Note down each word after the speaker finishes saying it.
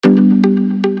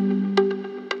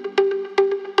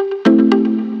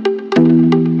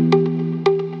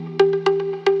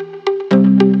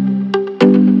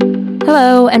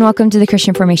and welcome to the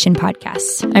Christian Formation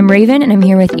Podcast. I'm Raven, and I'm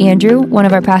here with Andrew, one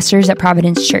of our pastors at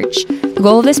Providence Church. The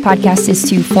goal of this podcast is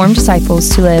to form disciples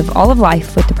to live all of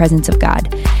life with the presence of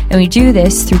God, and we do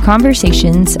this through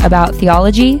conversations about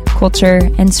theology, culture,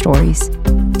 and stories.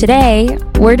 Today,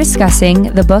 we're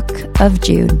discussing the book of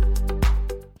Jude.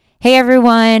 Hey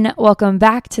everyone, welcome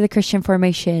back to the Christian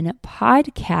Formation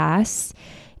Podcast.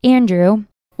 Andrew,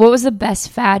 what was the best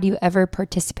fad you ever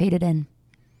participated in?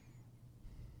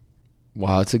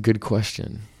 Wow, that's a good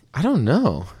question. I don't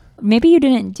know. Maybe you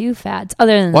didn't do fads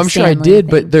other than I'm sure I Stanley did,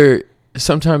 thing. but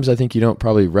sometimes I think you don't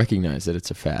probably recognize that it's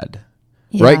a fad,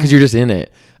 Yeah. right? Because you're just in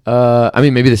it.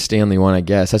 Maybe the Stanley one, I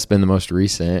guess. That's been the most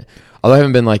recent. Although I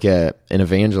haven't been like an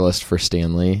evangelist for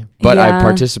Stanley, but I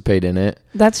participate in it.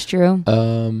 That's true.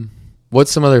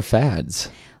 What's some other fads?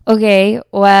 Okay,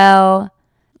 well,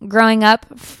 growing up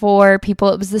for people,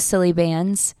 it was the silly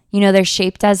bands. You know, they're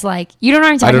shaped as like, you don't know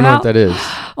what I'm talking about? I don't know what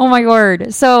that is. Oh my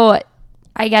word. So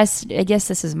I guess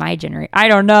this is my generation. I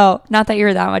don't know. Not that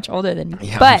you're that much older than me.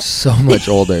 Yeah, but I'm so much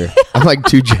older. I'm like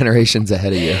 2 generations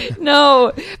ahead of you.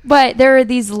 No, but there were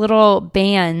these little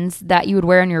bands that you would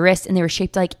wear on your wrist, and they were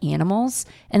shaped like animals,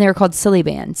 and they were called silly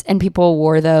bands, and people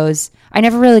wore those. I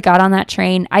never really got on that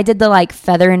train. I did the like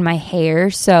feather in my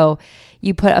hair. So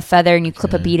you put a feather and you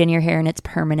clip a bead in your hair and it's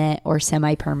permanent or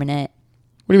semi-permanent.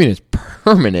 What do you mean it's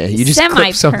permanent? You just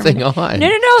clip something on. No.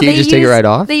 Can you just take it right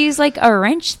off? They use like a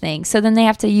wrench thing. So then they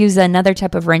have to use another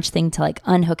type of wrench thing to like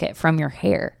unhook it from your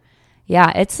hair. Yeah,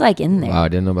 it's like in there. Wow, I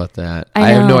didn't know about that.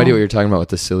 I have no know. idea what you're talking about with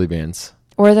the silly bands.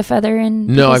 Or the feather in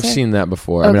No, I've hair? seen that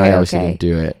before. Okay, I obviously didn't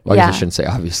do it. Well, I guess I shouldn't say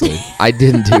obviously. I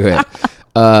didn't do it.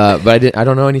 But I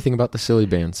don't know anything about the silly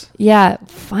bands. Yeah,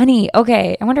 funny.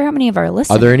 Okay, I wonder how many of our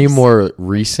listeners. Are there any more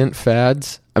recent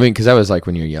fads? I mean, because that was like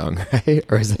when you're young, right?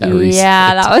 Or is that recent?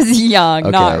 Yeah, that was young,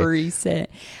 Okay. not recent.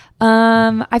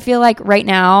 I feel like right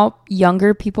now,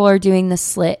 younger people are doing the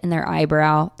slit in their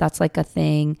eyebrow. That's like a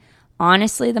thing.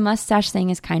 Honestly, the mustache thing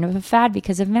is kind of a fad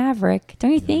because of Maverick.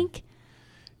 Don't you think?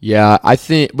 Yeah, I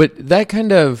think, but that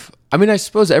kind of, I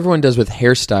suppose everyone does with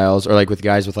hairstyles or like with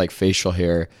guys with like facial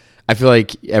hair. I feel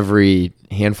like every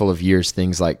handful of years,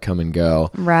 things like come and go.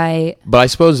 Right. But I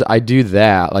suppose I do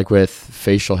that like with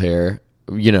facial hair,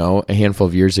 a handful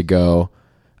of years ago.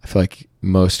 I feel like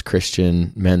most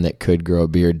Christian men that could grow a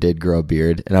beard did grow a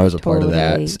beard. And I was a part of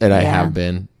that. And I have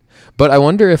been. But I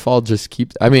wonder if I'll just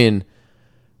keep, I don't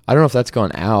know if that's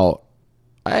gone out.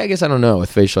 I guess I don't know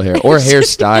with facial hair or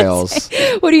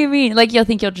hairstyles. What do you mean? Like you'll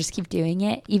think you'll just keep doing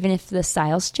it even if the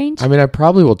styles change? I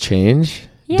probably will change.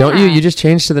 Yeah. Don't you? You just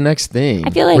change to the next thing. I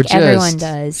feel like everyone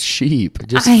does. Sheep,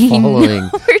 just following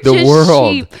the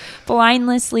world. Sheep,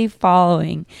 blindlessly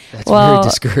following. That's very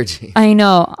discouraging. I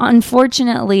know.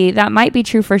 Unfortunately, that might be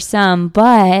true for some,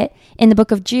 but in the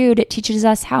book of Jude, it teaches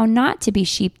us how not to be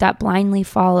sheep that blindly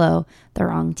follow the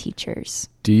wrong teachers.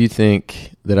 Do you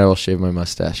think that I will shave my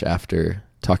mustache after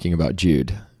talking about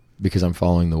Jude because I'm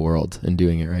following the world and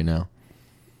doing it right now?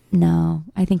 No,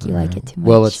 I think you like it too much.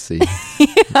 Well, let's see.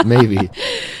 Maybe.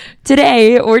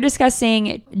 Today, we're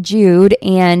discussing Jude,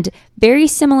 and very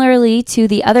similarly to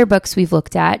the other books we've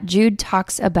looked at, Jude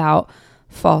talks about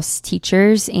false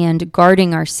teachers and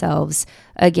guarding ourselves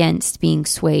against being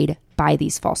swayed by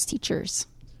these false teachers.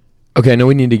 Okay, I know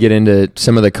we need to get into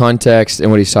some of the context and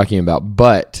what he's talking about,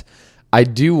 but I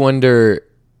do wonder,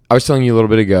 I was telling you a little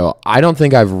bit ago, I don't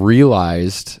think I've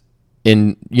realized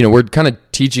we're kind of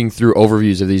teaching through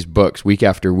overviews of these books week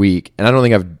after week, and I don't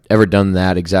think I've ever done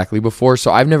that exactly before,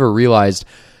 so I've never realized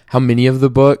how many of the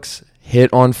books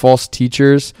hit on false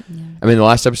teachers. Yeah. The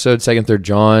last episode, 2nd, 3rd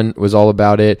John, was all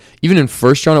about it. Even in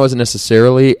 1st John, it wasn't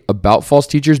necessarily about false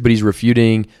teachers, but he's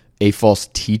refuting a false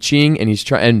teaching,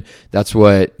 and and that's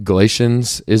what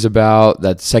Galatians is about.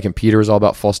 That 2nd Peter is all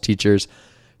about false teachers.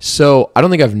 So I don't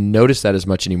think I've noticed that as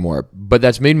much anymore, but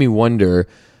that's made me wonder,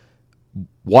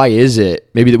 why is it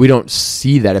maybe that we don't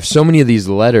see that? If so many of these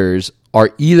letters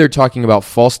are either talking about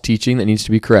false teaching that needs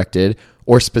to be corrected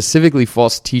or specifically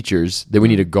false teachers that we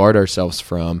need to guard ourselves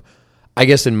from, I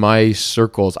guess in my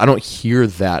circles, I don't hear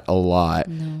that a lot.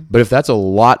 No. But if that's a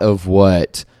lot of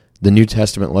what the New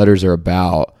Testament letters are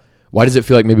about, why does it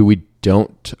feel like maybe we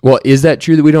don't? Well, is that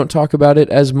true that we don't talk about it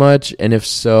as much? And if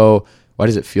so, why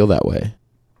does it feel that way?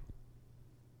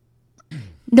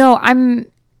 No,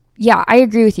 I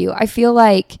agree with you. I feel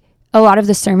like a lot of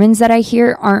the sermons that I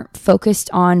hear aren't focused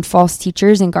on false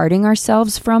teachers and guarding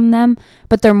ourselves from them,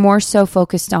 but they're more so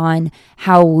focused on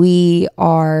how we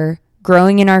are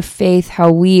growing in our faith, how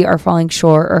we are falling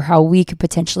short, or how we could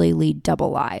potentially lead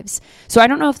double lives. So I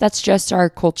don't know if that's just our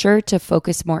culture to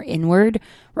focus more inward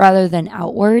rather than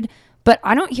outward, but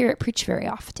I don't hear it preached very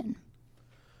often.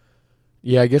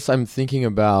 Yeah, I guess I'm thinking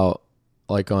about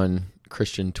like on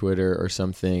Christian Twitter or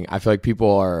something. I feel like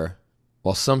people are,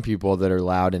 well, some people that are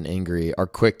loud and angry are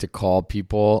quick to call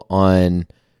people on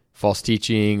false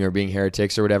teaching or being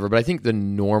heretics or whatever. But I think the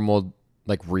normal,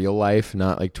 like real life,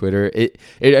 not like Twitter, I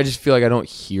just feel like I don't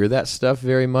hear that stuff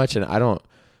very much, and I don't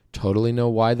totally know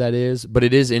why that is. But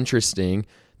it is interesting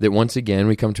that once again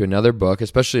we come to another book,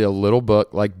 especially a little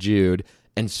book like Jude,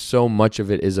 and so much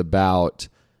of it is about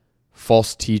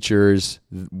false teachers,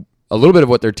 a little bit of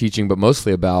what they're teaching, but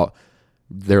mostly about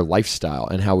their lifestyle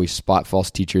and how we spot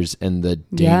false teachers and the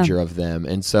danger of them.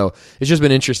 And so it's just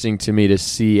been interesting to me to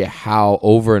see how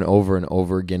over and over and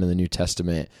over again in the New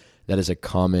Testament, that is a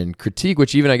common critique,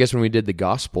 which even I guess when we did the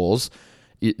Gospels,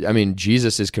 I mean,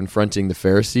 Jesus is confronting the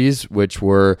Pharisees, which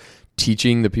were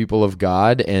teaching the people of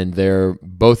God, and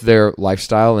both their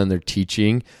lifestyle and their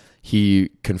teaching he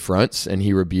confronts and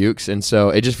he rebukes. And so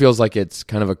it just feels like it's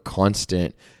kind of a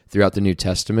constant throughout the New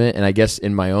Testament. And I guess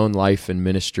in my own life and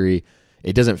ministry,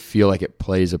 it doesn't feel like it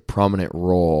plays a prominent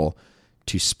role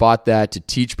to spot that, to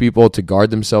teach people, to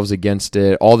guard themselves against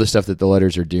it, all the stuff that the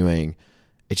letters are doing.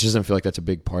 It just doesn't feel like that's a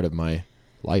big part of my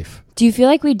life. Do you feel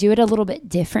like we do it a little bit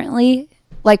differently?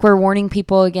 Like we're warning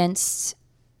people against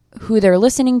who they're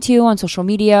listening to on social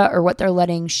media or what they're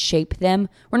letting shape them?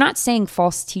 We're not saying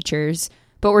false teachers,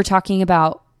 but we're talking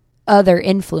about other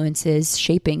influences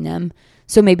shaping them.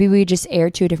 So maybe we just err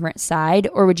to a different side,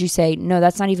 or would you say, no,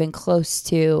 that's not even close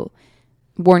to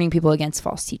warning people against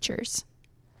false teachers?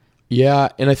 Yeah,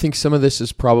 and I think some of this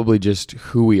is probably just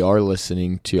who we are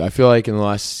listening to. I feel like in the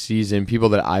last season, people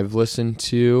that I've listened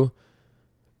to,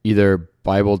 either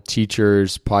Bible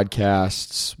teachers,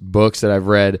 podcasts, books that I've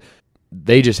read,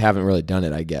 they just haven't really done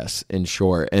it, I guess, in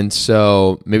short. And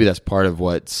so maybe that's part of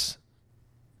what's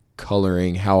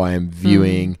coloring how I'm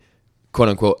viewing, quote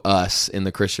unquote, us in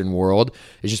the Christian world,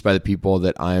 is just by the people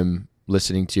that I'm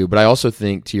listening to. But I also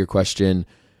think, to your question,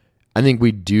 I think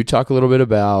we do talk a little bit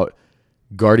about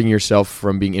guarding yourself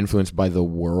from being influenced by the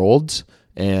world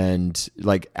and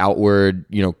like outward,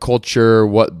 culture,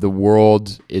 what the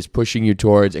world is pushing you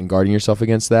towards, and guarding yourself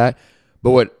against that.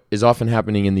 But what is often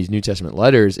happening in these New Testament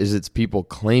letters is it's people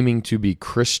claiming to be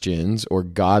Christians or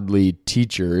godly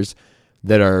teachers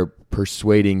that are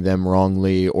persuading them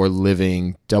wrongly or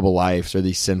living double lives or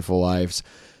these sinful lives.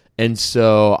 And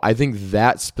so I think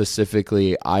that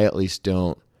specifically, I at least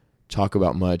don't talk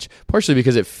about much, partially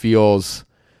because it feels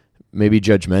maybe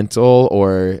judgmental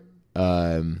or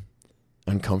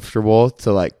uncomfortable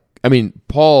to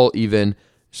Paul even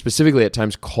specifically at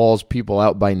times calls people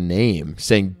out by name,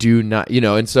 saying, do not,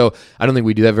 and so I don't think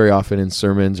we do that very often in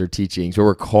sermons or teachings where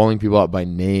we're calling people out by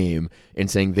name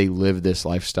and saying they live this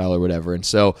lifestyle or whatever. And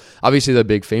so obviously the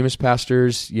big famous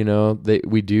pastors,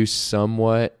 we do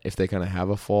somewhat if they kind of have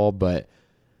a fall, but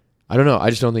I don't know. I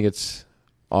just don't think it's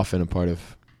often a part of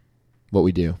what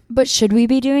we do. But should we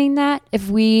be doing that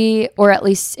or at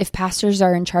least if pastors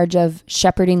are in charge of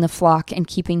shepherding the flock and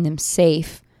keeping them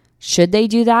safe? Should they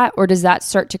do that? Or does that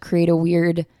start to create a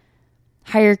weird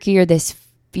hierarchy or this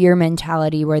fear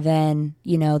mentality where then,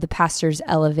 the pastor's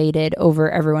elevated over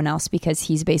everyone else because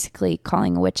he's basically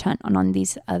calling a witch hunt on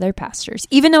these other pastors,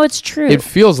 even though it's true? It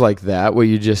feels like that, what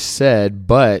you just said,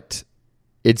 but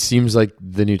it seems like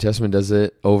the New Testament does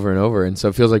it over and over. And so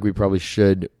it feels like we probably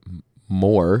should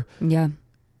more. Yeah.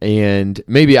 And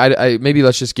maybe maybe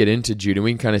let's just get into Jude and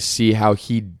we can kind of see how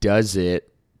he does it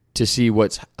to see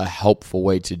what's a helpful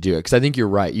way to do it. Because I think you're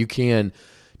right. You can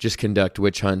just conduct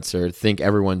witch hunts or think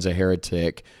everyone's a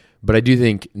heretic. But I do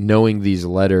think knowing these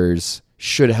letters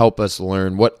should help us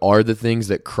learn what are the things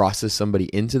that crosses somebody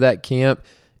into that camp,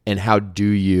 and how do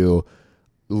you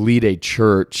lead a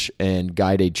church and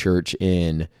guide a church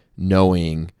in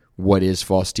knowing what is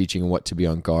false teaching and what to be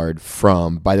on guard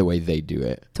from by the way they do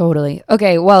it. Totally.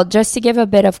 Okay, well, just to give a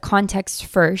bit of context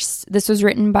first, this was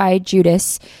written by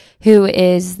Judas, who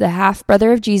is the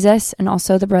half-brother of Jesus and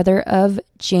also the brother of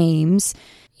James.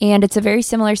 And it's a very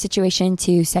similar situation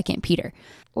to 2 Peter.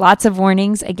 Lots of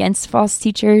warnings against false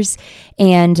teachers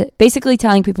and basically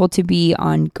telling people to be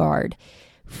on guard.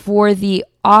 For the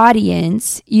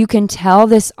audience, you can tell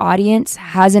this audience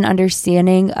has an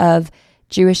understanding of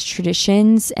Jewish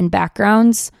traditions and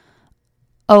backgrounds,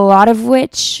 a lot of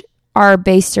which are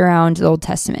based around the Old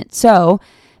Testament. So,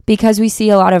 because we see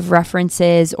a lot of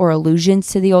references or allusions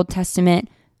to the Old Testament,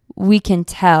 we can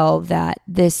tell that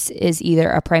this is either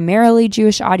a primarily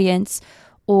Jewish audience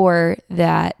or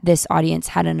that this audience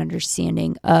had an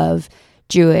understanding of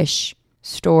Jewish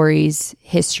stories,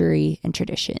 history, and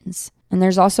traditions. And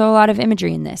there's also a lot of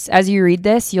imagery in this. As you read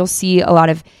this, you'll see a lot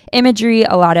of imagery,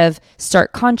 a lot of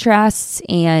stark contrasts,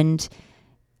 and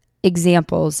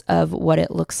examples of what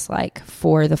it looks like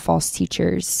for the false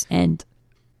teachers. And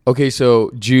okay,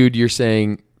 so Jude, you're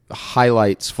saying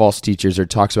highlights false teachers or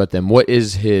talks about them. What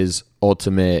is his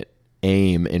ultimate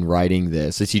aim in writing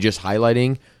this? Is he just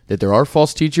highlighting that there are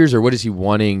false teachers, or what is he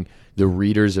wanting the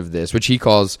readers of this, which he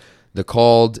calls the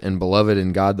called and beloved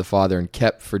in God the Father and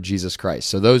kept for Jesus Christ?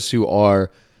 So those who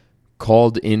are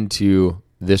called into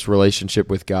this relationship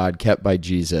with God, kept by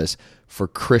Jesus, for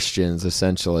Christians,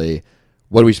 essentially,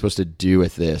 what are we supposed to do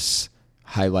with this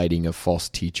highlighting of false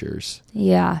teachers?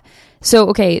 Yeah. So,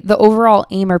 okay, the overall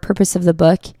aim or purpose of the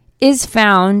book is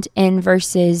found in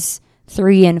verses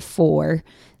 3 and 4.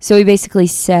 So he basically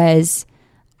says,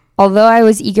 although I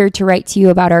was eager to write to you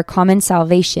about our common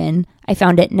salvation, I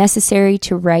found it necessary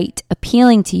to write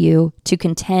appealing to you to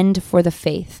contend for the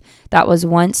faith that was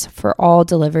once for all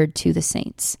delivered to the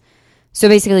saints. So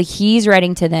basically, he's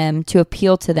writing to them to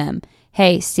appeal to them.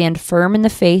 Hey, stand firm in the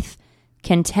faith,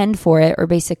 contend for it, or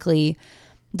basically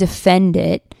defend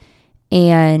it,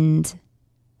 and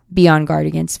be on guard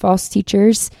against false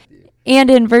teachers. And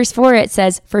in verse 4, it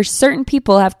says, for certain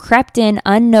people have crept in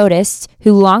unnoticed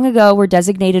who long ago were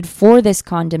designated for this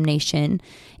condemnation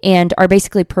and are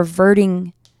basically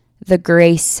perverting the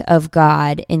grace of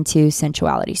God into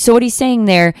sensuality. So what he's saying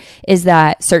there is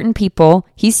that certain people,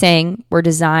 he's saying, were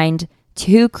designed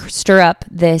to stir up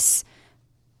this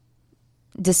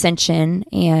dissension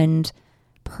and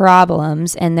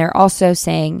problems. And they're also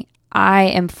saying, I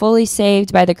am fully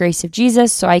saved by the grace of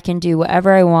Jesus, so I can do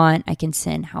whatever I want. I can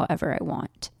sin however I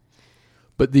want.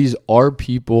 But these are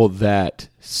people that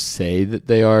say that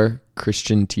they are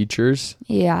Christian teachers.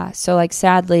 Yeah. So like,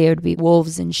 sadly, it would be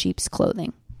wolves in sheep's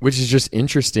clothing. Which is just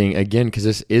interesting, again, because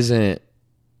this isn't,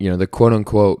 the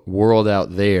quote-unquote world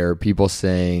out there, people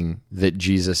saying that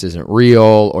Jesus isn't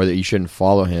real or that you shouldn't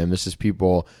follow him. This is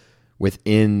people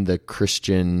within the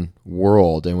Christian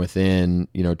world and within,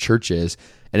 churches.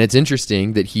 And it's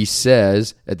interesting that he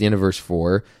says at the end of verse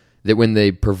 4 that when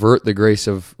they pervert the grace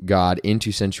of God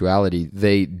into sensuality,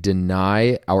 they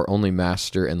deny our only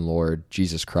Master and Lord,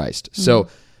 Jesus Christ. Mm-hmm. So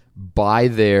by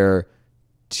their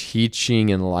teaching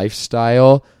and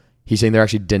lifestyle, he's saying they're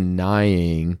actually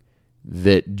denying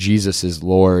that Jesus is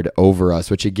Lord over us,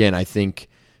 which again, I think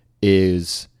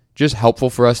is just helpful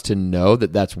for us to know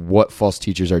that that's what false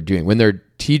teachers are doing. When they're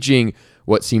teaching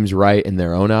what seems right in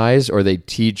their own eyes, or they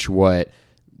teach what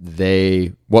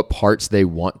parts they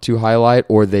want to highlight,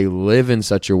 or they live in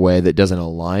such a way that doesn't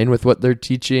align with what they're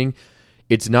teaching,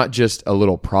 it's not just a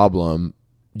little problem.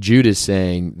 Jude is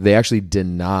saying they actually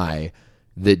deny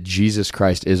that Jesus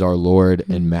Christ is our Lord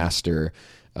and Master,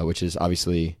 which is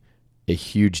obviously a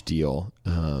huge deal.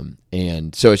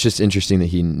 And so it's just interesting that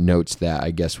he notes that,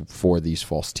 I guess, for these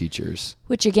false teachers.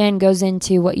 Which again goes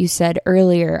into what you said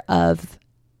earlier of,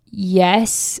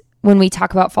 yes, when we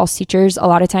talk about false teachers, a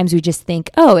lot of times we just think,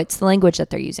 oh, it's the language that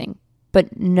they're using.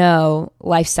 But no,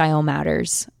 lifestyle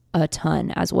matters a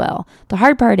ton as well. The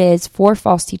hard part is for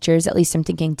false teachers, at least I'm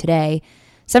thinking today,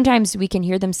 sometimes we can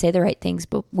hear them say the right things,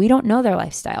 but we don't know their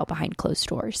lifestyle behind closed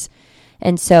doors.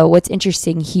 And so what's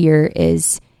interesting here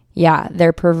is, yeah,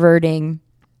 they're perverting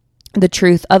the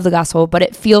truth of the gospel, but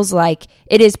it feels like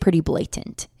it is pretty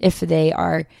blatant if they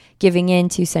are giving in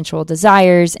to sensual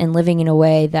desires and living in a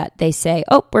way that they say,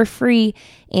 oh, we're free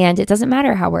and it doesn't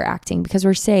matter how we're acting because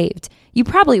we're saved. You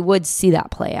probably would see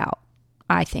that play out,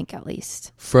 I think, at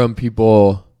least. From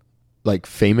people like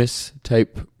famous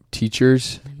type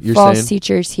teachers, you're false saying?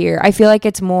 Teachers here. I feel like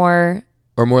it's more...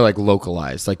 Or more like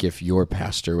localized, like if your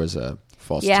pastor was a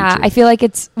false teacher. Yeah, I feel like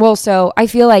it's... Well, so I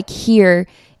feel like here...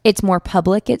 It's more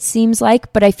public, it seems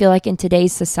like, but I feel like in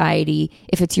today's society,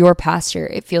 if it's your pastor,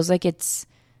 it feels like it's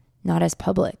not as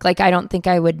public. Like, I don't think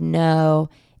I would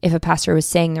know if a pastor was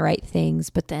saying the right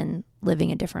things, but then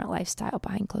living a different lifestyle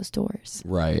behind closed doors.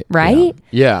 Right. Right?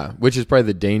 Yeah, which is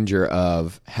probably the danger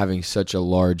of having such a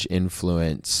large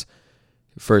influence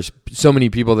for so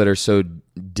many people that are so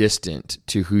distant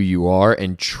to who you are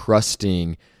and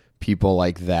trusting people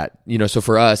like that. So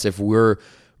for us, if we're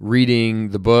reading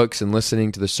the books and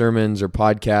listening to the sermons or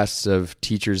podcasts of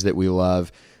teachers that we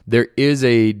love, there is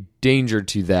a danger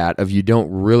to that of you don't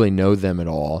really know them at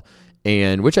all.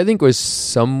 And which I think was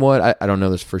somewhat, I don't know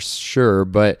this for sure,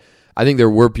 but I think there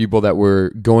were people that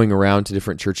were going around to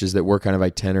different churches that were kind of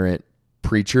itinerant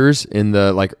preachers in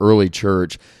the early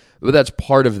church. But that's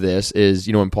part of this is,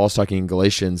 when Paul's talking in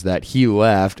Galatians that he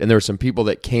left and there were some people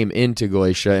that came into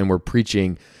Galatia and were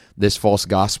preaching this false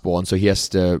gospel, and so he has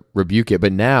to rebuke it.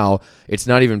 But now it's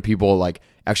not even people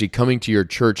actually coming to your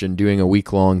church and doing a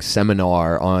week-long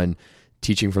seminar on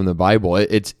teaching from the Bible.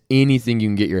 It's anything you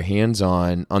can get your hands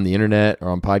on the internet or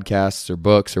on podcasts or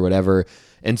books or whatever.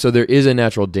 And so there is a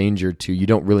natural danger to, you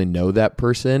don't really know that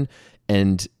person.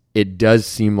 And it does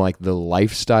seem like the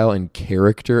lifestyle and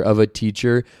character of a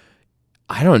teacher,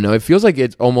 I don't know, it feels like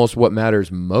it's almost what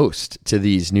matters most to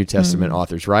these New Testament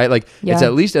authors, right? Like it's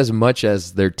at least as much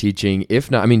as their teaching, if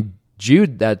not, I mean,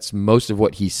 Jude, that's most of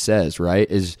what he says, right?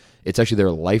 It's actually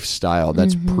their lifestyle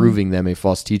that's proving them a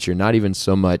false teacher, not even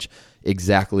so much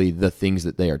exactly the things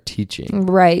that they are teaching.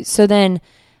 Right. So then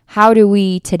how do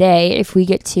we today, if we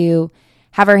get to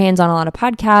have our hands on a lot of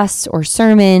podcasts or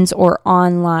sermons or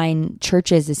online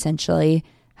churches, essentially,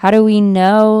 how do we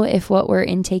know if what we're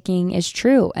intaking is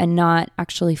true and not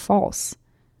actually false?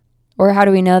 Or how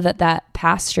do we know that that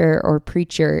pastor or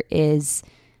preacher is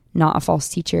not a false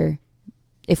teacher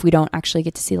if we don't actually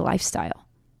get to see the lifestyle?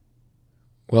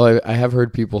 Well, I have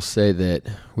heard people say that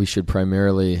we should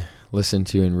primarily listen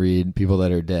to and read people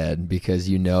that are dead because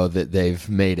you know that they've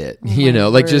made it,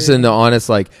 like just in the honest,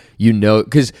 like,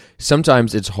 because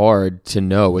sometimes it's hard to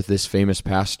know with this famous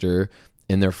pastor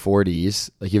in their 40s,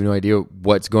 like you have no idea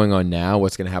what's going on now,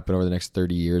 what's going to happen over the next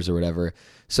 30 years or whatever.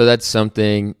 So that's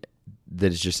something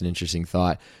that is just an interesting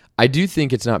thought. I do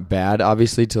think it's not bad,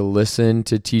 obviously, to listen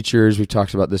to teachers. We've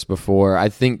talked about this before. I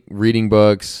think reading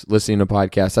books, listening to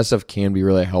podcasts, that stuff can be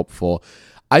really helpful.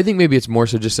 I think maybe it's more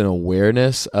so just an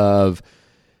awareness of,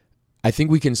 I think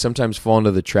we can sometimes fall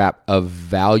into the trap of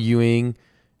valuing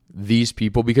these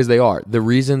people because they are. The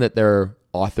reason that they're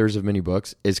authors of many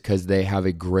books is because they have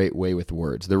a great way with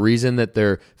words. The reason that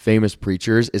they're famous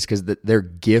preachers is because their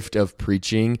gift of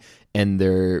preaching and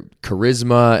their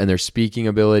charisma and their speaking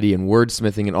ability and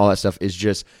wordsmithing and all that stuff is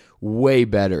just way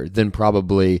better than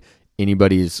probably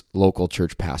anybody's local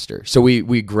church pastor. So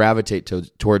we gravitate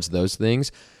towards those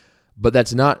things, but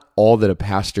that's not all that a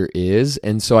pastor is.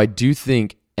 And so I do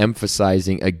think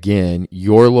emphasizing, again,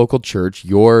 your local church,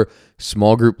 your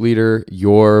small group leader,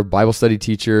 your Bible study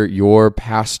teacher, your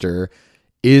pastor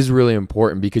is really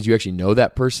important because you actually know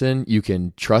that person. You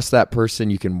can trust that person.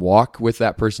 You can walk with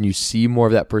that person. You see more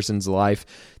of that person's life.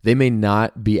 They may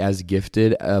not be as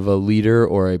gifted of a leader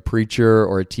or a preacher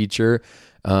or a teacher,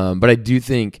 but I do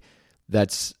think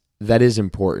that is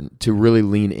important to really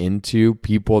lean into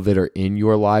people that are in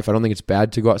your life. I don't think it's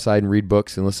bad to go outside and read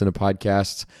books and listen to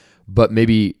podcasts, but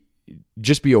maybe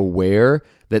just be aware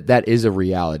that is a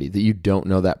reality, that you don't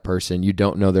know that person, you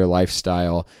don't know their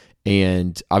lifestyle.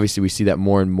 And obviously we see that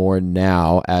more and more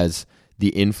now as the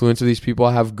influence of these people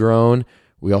have grown.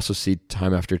 We also see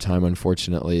time after time,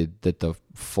 unfortunately, that the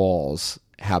falls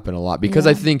happen a lot because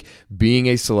I think being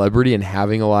a celebrity and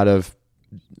having a lot of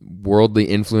worldly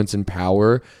influence and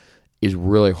power is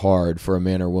really hard for a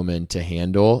man or woman to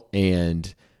handle.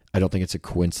 And I don't think it's a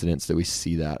coincidence that we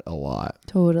see that a lot.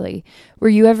 Totally. Were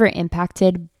you ever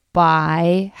impacted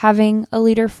by having a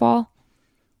leader fall?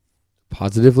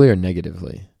 Positively or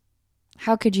negatively?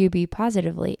 How could you be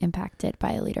positively impacted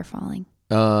by a leader falling?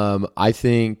 I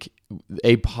think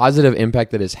a positive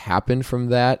impact that has happened from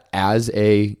that as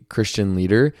a Christian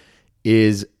leader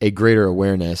is a greater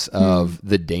awareness of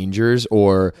the dangers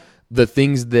or the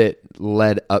things that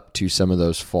led up to some of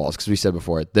those falls. Because we said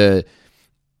before,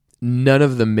 none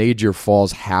of the major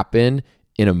falls happen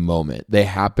in a moment. They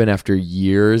happen after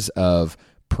years of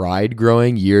pride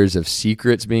growing, years of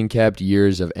secrets being kept,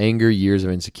 years of anger, years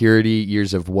of insecurity,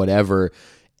 years of whatever.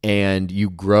 And you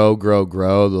grow.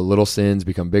 The little sins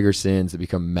become bigger sins that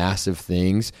become massive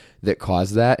things that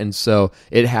cause that. And so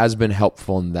it has been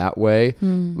helpful in that way,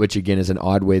 which again is an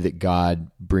odd way that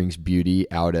God brings beauty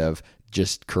out of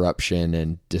just corruption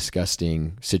and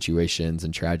disgusting situations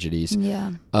and tragedies.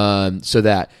 Yeah. I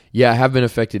have been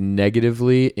affected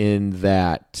negatively in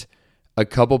that a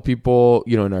couple people,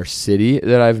 in our city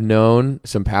that I've known,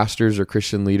 some pastors or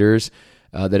Christian leaders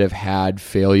that have had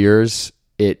failures.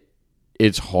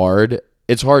 It's hard.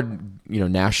 It's hard,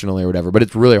 nationally or whatever, but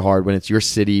it's really hard when it's your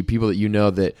city, people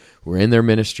that that were in their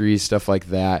ministries, stuff like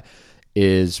that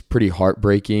is pretty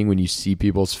heartbreaking when you see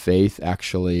people's faith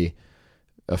actually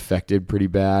affected pretty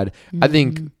bad. I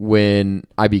think when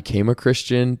I became a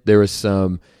Christian, there was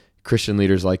some Christian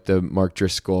leaders like the Mark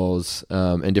Driscolls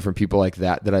and different people like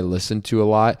that I listened to a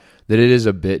lot, that it is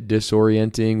a bit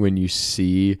disorienting when you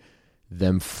see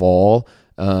them fall.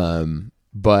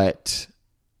 But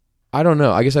I don't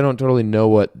know. I guess I don't totally know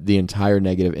what the entire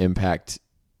negative impact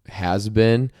has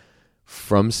been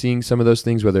from seeing some of those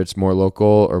things, whether it's more local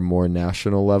or more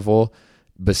national level,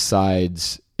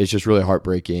 besides it's just really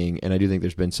heartbreaking. And I do think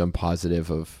there's been some positive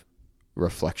of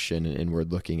reflection and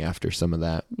inward looking after some of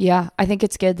that. Yeah, I think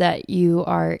it's good that you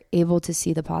are able to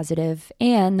see the positive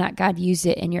and that God used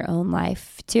it in your own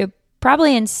life to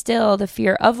probably instill the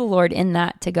fear of the Lord in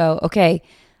that to go, okay,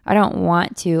 I don't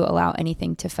want to allow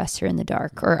anything to fester in the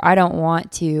dark, or I don't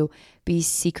want to be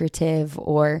secretive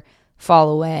or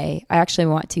fall away. I actually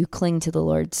want to cling to the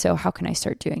Lord. So how can I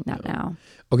start doing that now?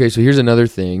 Okay, so here's another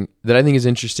thing that I think is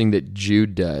interesting that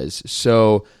Jude does.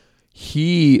 So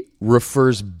he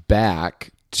refers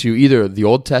back to either the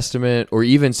Old Testament or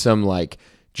even some like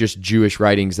just Jewish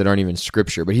writings that aren't even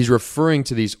scripture, but he's referring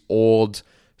to these old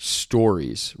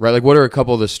stories, right? Like what are a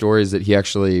couple of the stories that he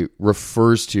actually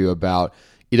refers to about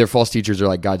either false teachers or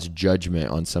like God's judgment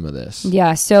on some of this?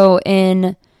 Yeah, so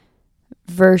in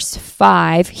verse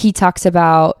 5, he talks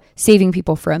about saving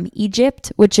people from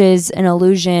Egypt, which is an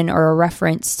allusion or a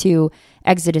reference to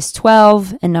Exodus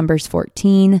 12 and Numbers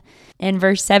 14. In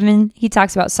verse 7, he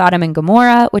talks about Sodom and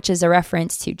Gomorrah, which is a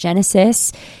reference to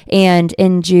Genesis. And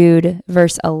in Jude,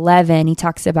 verse 11, he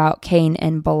talks about Cain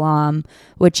and Balaam,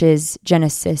 which is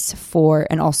Genesis 4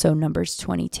 and also Numbers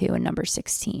 22 and Numbers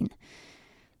 16.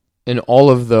 And all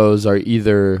of those are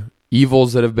either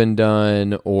evils that have been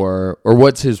done or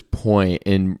what's his point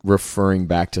in referring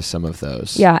back to some of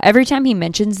those? Yeah, every time he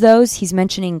mentions those, he's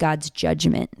mentioning God's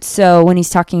judgment. So when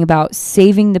he's talking about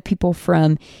saving the people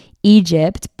from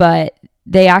Egypt, but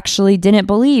they actually didn't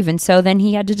believe, and so then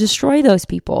he had to destroy those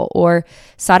people. Or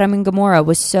Sodom and Gomorrah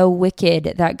was so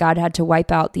wicked that God had to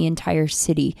wipe out the entire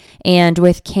city. And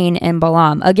with Cain and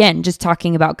Balaam, again, just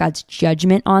talking about God's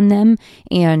judgment on them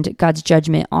and God's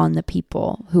judgment on the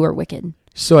people who are wicked.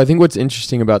 So I think what's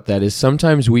interesting about that is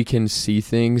sometimes we can see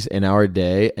things in our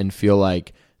day and feel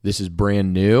like this is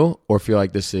brand new or feel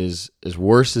like this is as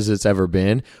worse as it's ever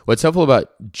been. What's helpful about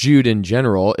Jude in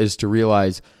general is to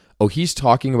realize, oh, he's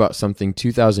talking about something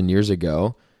 2,000 years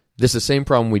ago. This is the same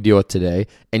problem we deal with today.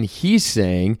 And he's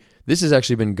saying this has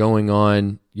actually been going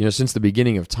on, since the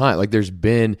beginning of time. Like there's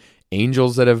been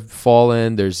angels that have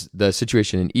fallen. There's the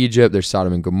situation in Egypt. There's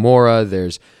Sodom and Gomorrah.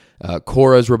 There's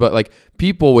Korah's rebellion. Like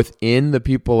people within the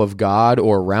people of God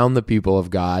or around the people of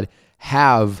God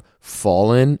have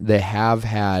fallen. They have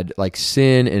had like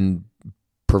sin and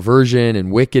perversion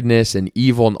and wickedness and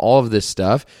evil and all of this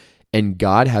stuff. And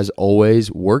God has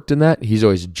always worked in that. He's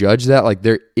always judged that. Like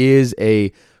there is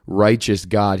a righteous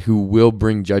God who will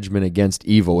bring judgment against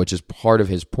evil, which is part of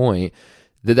his point,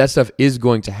 that stuff is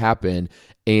going to happen.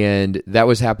 And that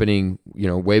was happening,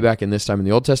 way back in this time in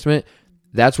the Old Testament.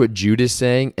 That's what Jude is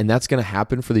saying. And that's going to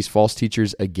happen for these false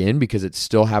teachers again, because it's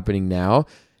still happening now.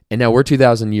 And now we're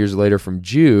 2,000 years later from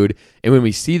Jude. And when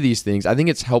we see these things, I think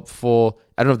it's helpful.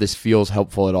 I don't know if this feels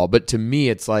helpful at all, but to me,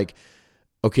 it's like,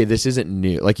 okay, this isn't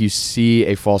new. Like you see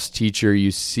a false teacher,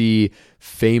 you see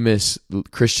famous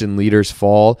Christian leaders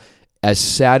fall. As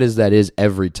sad as that is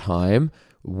every time,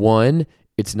 one,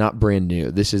 it's not brand new.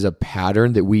 This is a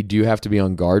pattern that we do have to be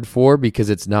on guard for, because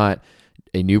it's not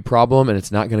a new problem and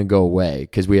it's not going to go away,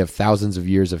 because we have thousands of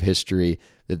years of history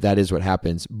that is what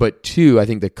happens. But two, I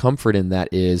think the comfort in that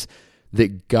is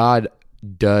that God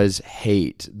does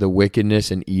hate the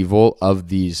wickedness and evil of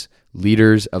these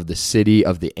leaders, of the city,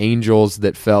 of the angels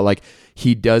that fell. Like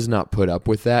he does not put up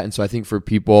with that. And so I think for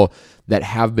people that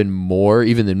have been more,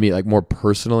 even than me, like more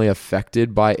personally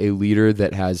affected by a leader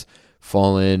that has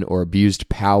fallen or abused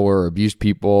power or abused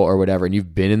people or whatever, and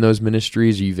you've been in those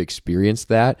ministries, you've experienced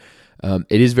that,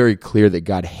 it is very clear that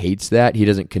God hates that. He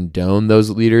doesn't condone those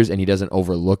leaders and he doesn't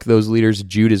overlook those leaders.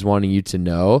 Jude is wanting you to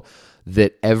know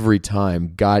that every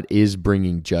time God is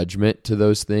bringing judgment to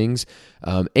those things.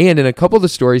 And in a couple of the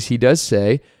stories, he does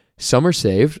say some are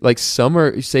saved, like some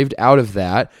are saved out of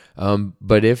that.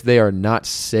 But if they are not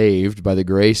saved by the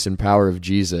grace and power of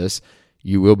Jesus,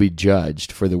 you will be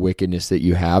judged for the wickedness that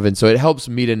you have. And so it helps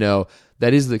me to know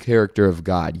that is the character of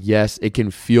God. Yes, it can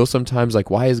feel sometimes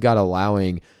like, why is God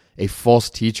allowing a false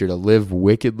teacher to live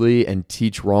wickedly and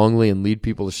teach wrongly and lead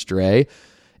people astray?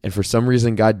 And for some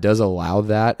reason, God does allow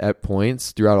that at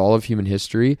points throughout all of human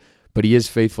history, but he is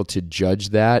faithful to judge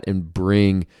that and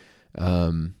bring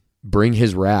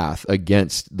his wrath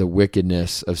against the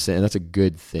wickedness of sin. And that's a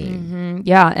good thing. Mm-hmm.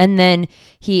 Yeah. And then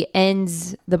he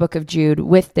ends the book of Jude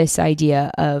with this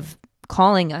idea of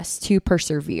calling us to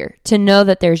persevere, to know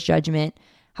that there's judgment.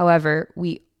 However,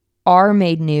 we are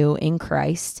made new in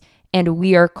Christ and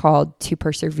we are called to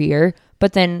persevere.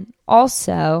 But then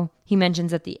also, he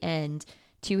mentions at the end,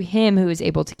 to him who is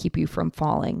able to keep you from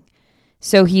falling.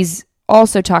 So he's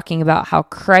also talking about how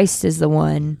Christ is the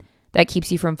one that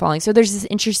keeps you from falling. So there's this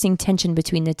interesting tension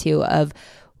between the two of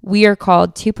we are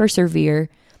called to persevere,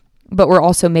 but we're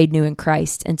also made new in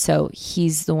Christ. And so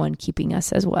he's the one keeping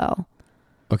us as well.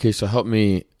 Okay, so help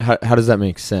me. How does that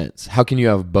make sense? How can you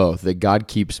have both? That God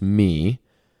keeps me,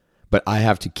 but I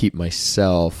have to keep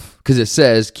myself, because it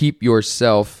says, keep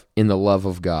yourself in the love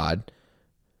of God.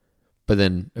 But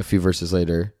then a few verses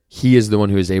later, he is the one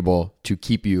who is able to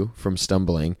keep you from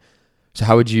stumbling. So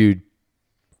how would you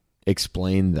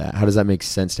explain that? How does that make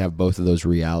sense to have both of those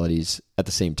realities at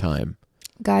the same time?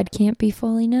 God can't be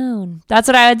fully known. That's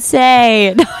what I would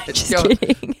say. No, I'm just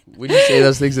kidding. When you say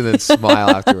those things and then smile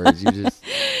afterwards, you just...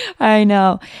 I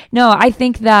know. No, I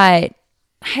think that,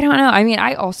 I don't know. I mean,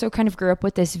 I also kind of grew up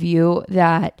with this view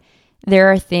that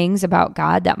there are things about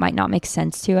God that might not make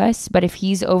sense to us, but if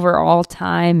he's over all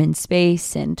time and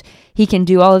space and he can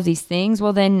do all of these things,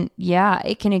 well then, yeah,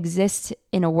 it can exist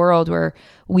in a world where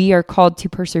we are called to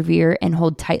persevere and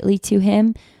hold tightly to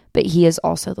him, but he is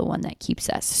also the one that keeps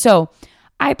us. So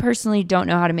I personally don't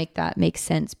know how to make that make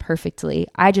sense perfectly.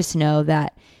 I just know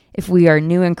that if we are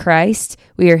new in Christ,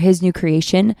 we are his new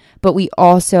creation, but we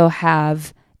also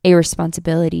have a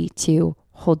responsibility to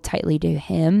hold tightly to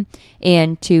him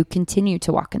and to continue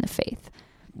to walk in the faith.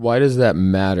 Why does that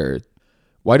matter?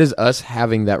 Why does us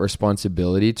having that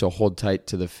responsibility to hold tight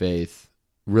to the faith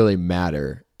really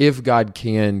matter? If God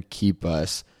can keep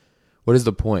us, what is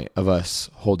the point of us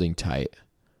holding tight?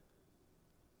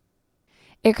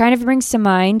 It kind of brings to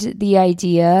mind the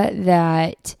idea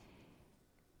that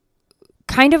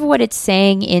kind of what it's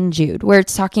saying in Jude, where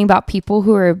it's talking about people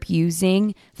who are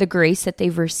abusing the grace that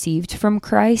they've received from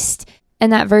Christ.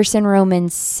 And that verse in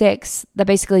Romans 6 that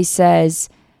basically says,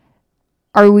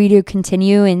 are we to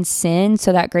continue in sin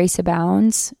so that grace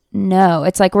abounds? No,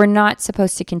 it's like we're not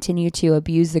supposed to continue to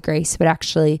abuse the grace, but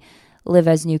actually live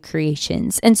as new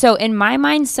creations. And so in my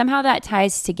mind, somehow that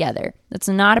ties together. That's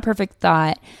not a perfect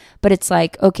thought, but it's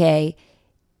like, okay,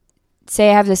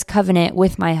 say I have this covenant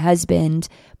with my husband,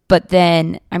 but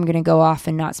then I'm going to go off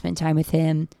and not spend time with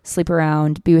him, sleep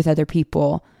around, be with other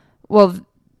people. Well,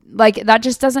 like that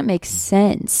just doesn't make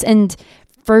sense. And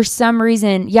for some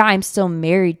reason, yeah, I'm still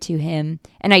married to him.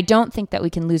 And I don't think that we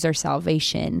can lose our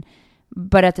salvation.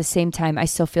 But at the same time, I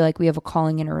still feel like we have a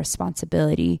calling and a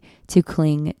responsibility to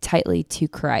cling tightly to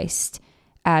Christ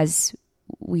as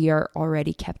we are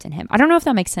already kept in him. I don't know if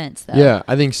that makes sense, though. Yeah,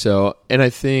 I think so. And I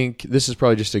think this is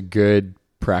probably just a good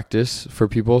practice for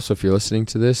people. So if you're listening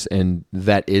to this and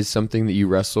that is something that you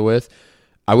wrestle with,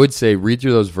 I would say read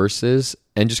through those verses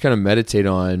and just kind of meditate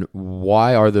on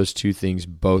why are those two things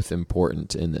both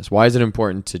important in this? Why is it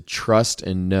important to trust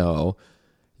and know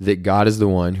that God is the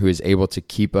one who is able to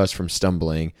keep us from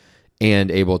stumbling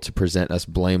and able to present us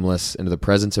blameless into the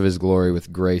presence of his glory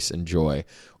with grace and joy?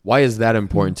 Why is that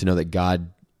important to know that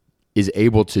God is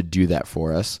able to do that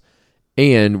for us?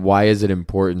 And why is it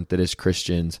important that as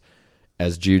Christians,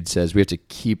 as Jude says, we have to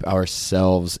keep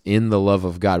ourselves in the love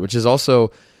of God, which is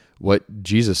also what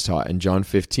Jesus taught in John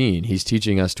 15. He's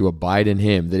teaching us to abide in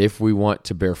him, that if we want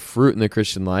to bear fruit in the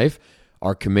Christian life,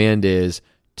 our command is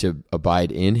to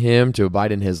abide in him, to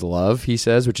abide in his love, he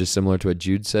says, which is similar to what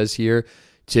Jude says here,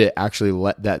 to actually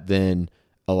let that then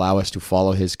allow us to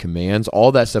follow his commands.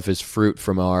 All that stuff is fruit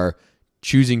from our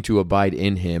choosing to abide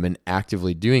in him and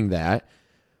actively doing that.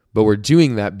 But we're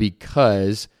doing that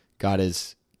because God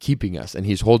is keeping us and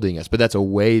he's holding us. But that's a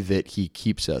way that he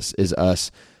keeps us, is us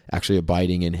actually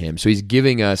abiding in him. So he's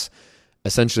giving us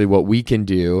essentially what we can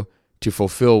do to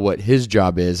fulfill what his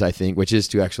job is, I think, which is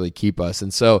to actually keep us.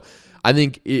 And so I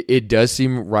think it does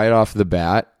seem right off the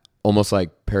bat almost like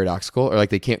paradoxical, or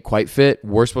like they can't quite fit.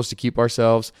 We're supposed to keep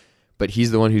ourselves, but he's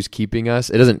the one who's keeping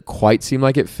us. It doesn't quite seem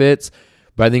like it fits,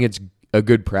 but I think it's a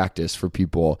good practice for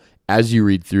people as you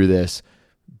read through this.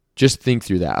 Just think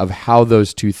through that, of how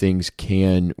those two things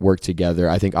can work together.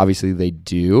 I think obviously they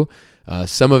do.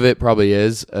 Some of it probably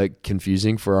is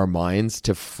confusing for our minds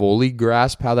to fully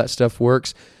grasp how that stuff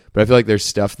works, but I feel like there's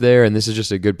stuff there, and this is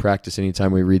just a good practice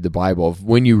anytime we read the Bible.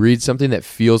 When you read something that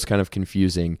feels kind of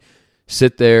confusing,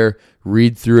 sit there,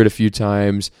 read through it a few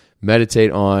times,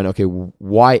 meditate on, okay,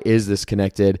 why is this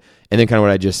connected? And then kind of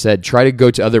what I just said, try to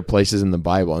go to other places in the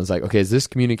Bible. And it's like, okay, is this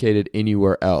communicated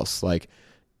anywhere else? Like,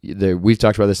 we've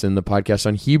talked about this in the podcast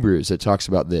on Hebrews. It talks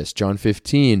about this. John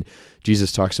 15,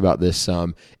 Jesus talks about this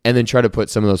some. And then try to put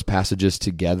some of those passages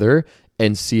together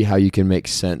and see how you can make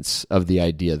sense of the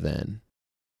idea then.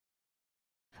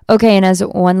 Okay, and as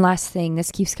one last thing,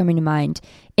 this keeps coming to mind.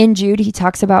 In Jude, he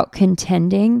talks about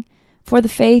contending for the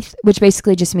faith, which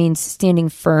basically just means standing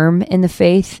firm in the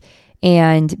faith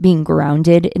and being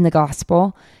grounded in the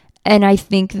gospel. And I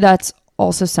think that's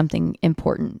also something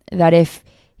important, that if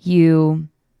you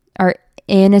are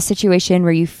in a situation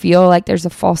where you feel like there's a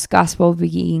false gospel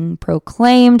being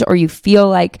proclaimed, or you feel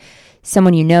like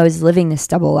someone you know is living this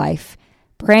double life,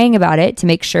 praying about it to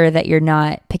make sure that you're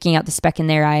not picking out the speck in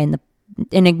their eye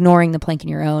and ignoring the plank in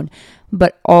your own,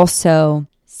 but also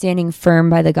standing firm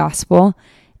by the gospel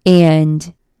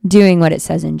and doing what it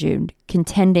says in Jude,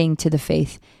 contending to the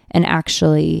faith and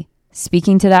actually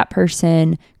speaking to that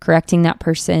person, correcting that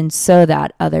person so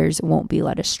that others won't be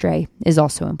led astray is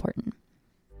also important.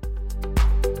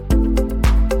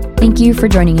 Thank you for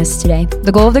joining us today.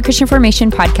 The goal of the Christian Formation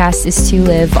podcast is to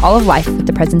live all of life with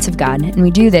the presence of God, and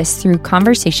we do this through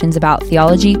conversations about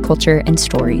theology, culture, and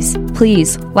stories.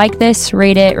 Please like this,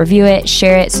 rate it, review it,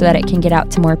 share it so that it can get out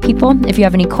to more people. If you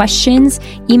have any questions,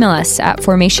 email us at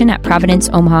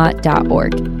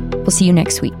formation@providenceomaha.org. We'll see you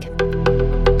next week.